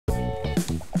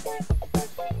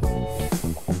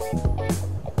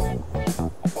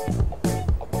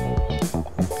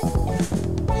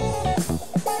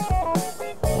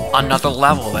Another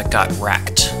level that got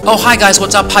wrecked. Oh, hi guys,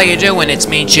 what's up? How you doing? It's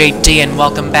me, J-Doe, and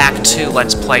welcome back to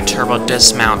Let's Play Turbo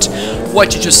Dismount.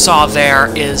 What you just saw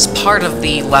there is part of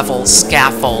the level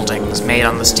scaffoldings made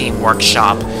on the Steam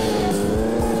Workshop.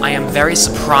 I am very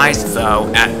surprised,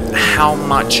 though, at how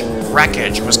much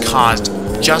wreckage was caused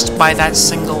just by that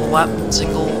single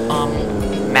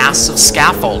mass of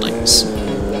scaffoldings.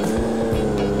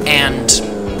 And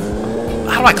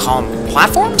how do I call them?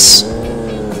 Platforms?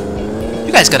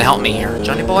 You guys gotta help me here,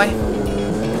 Johnny boy.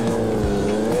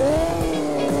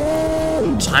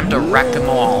 Time to wreck them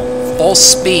all. Full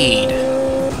speed.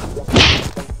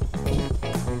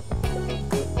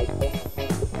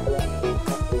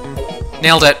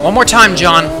 Nailed it. One more time,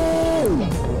 John.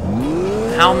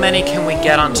 How many can we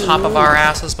get on top of our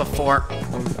asses before...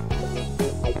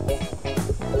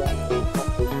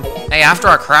 Hey, after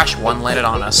our crash, one landed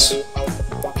on us.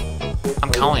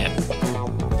 I'm calling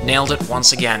it. Nailed it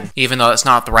once again, even though that's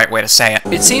not the right way to say it.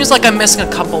 It seems like I'm missing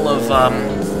a couple of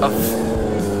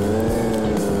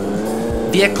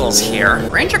vehicles here.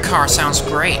 Ranger car sounds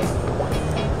great.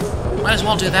 Might as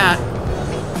well do that.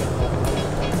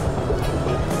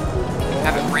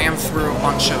 Have it ram through a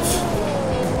bunch of...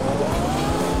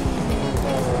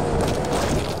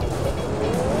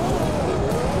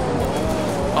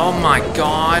 Oh my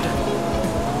god.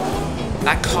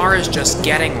 That car is just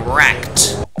getting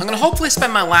wrecked. I'm gonna hopefully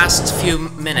spend my last few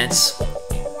minutes...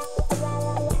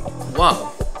 Whoa.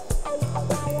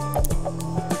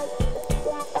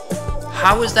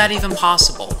 How is that even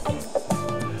possible?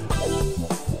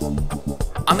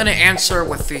 I'm gonna answer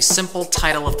with the simple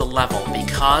title of the level,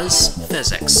 because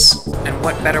physics. And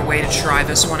what better way to try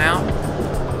this one out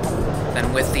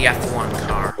than with the F1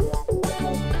 car?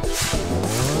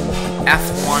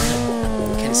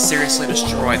 F1 can seriously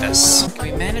destroy this.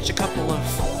 Can we manage a couple of...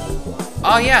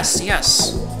 Oh, yes,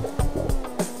 yes.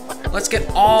 Let's get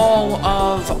all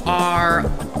of our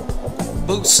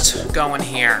boost going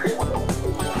here.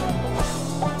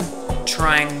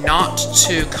 Trying not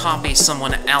to copy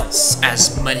someone else,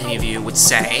 as many of you would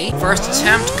say. First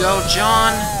attempt, go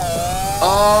John.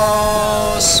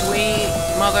 Oh, sweet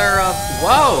mother of...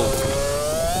 Whoa!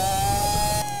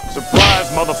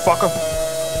 Surprise, motherfucker!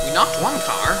 We knocked one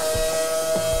car.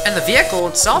 And the vehicle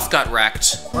itself got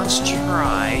wrecked. Let's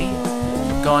try...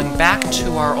 going back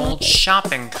to our old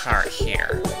shopping cart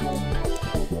here.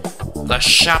 The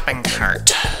shopping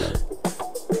cart.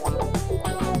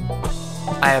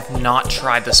 I have not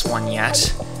tried this one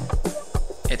yet.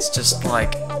 It's just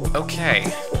like,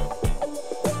 okay.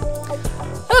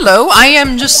 Hello, I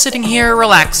am just sitting here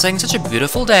relaxing. Such a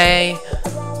beautiful day.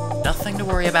 Nothing to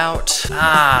worry about.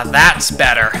 Ah, that's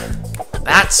better.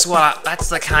 That's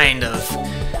the kind of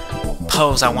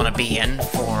pose I want to be in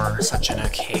for such an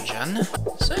occasion.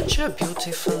 Such a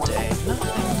beautiful day.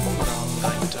 Nothing wrong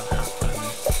going to happen.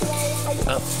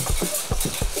 Oh.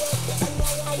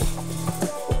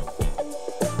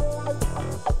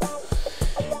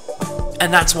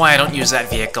 And that's why I don't use that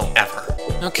vehicle ever.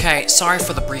 Okay, sorry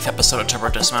for the brief episode of Turbo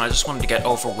Dismount. I just wanted to get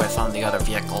over with on the other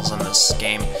vehicles in this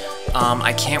game.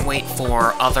 I can't wait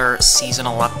for other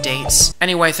seasonal updates.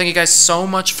 Anyway, thank you guys so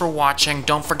much for watching.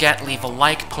 Don't forget, leave a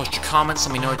like, post your comments,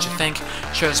 let me know what you think.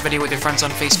 Share this video with your friends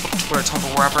on Facebook, Twitter,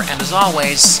 Tumblr, wherever. And as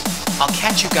always, I'll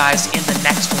catch you guys in the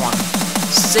next one.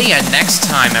 See ya next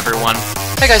time, everyone.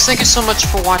 Hey guys, thank you so much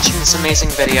for watching this amazing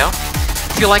video.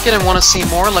 If you like it and want to see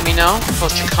more, let me know.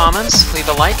 Post your comments, leave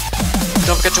a like.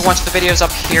 Don't forget to watch the videos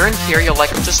up here and here. You'll like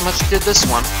them just as much as you did this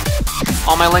one.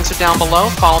 All my links are down below.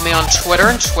 Follow me on Twitter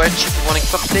and Twitch if you want to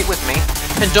keep up to date with me.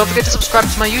 And don't forget to subscribe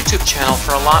to my YouTube channel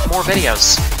for a lot more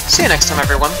videos. See you next time,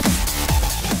 everyone.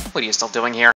 What are you still doing here?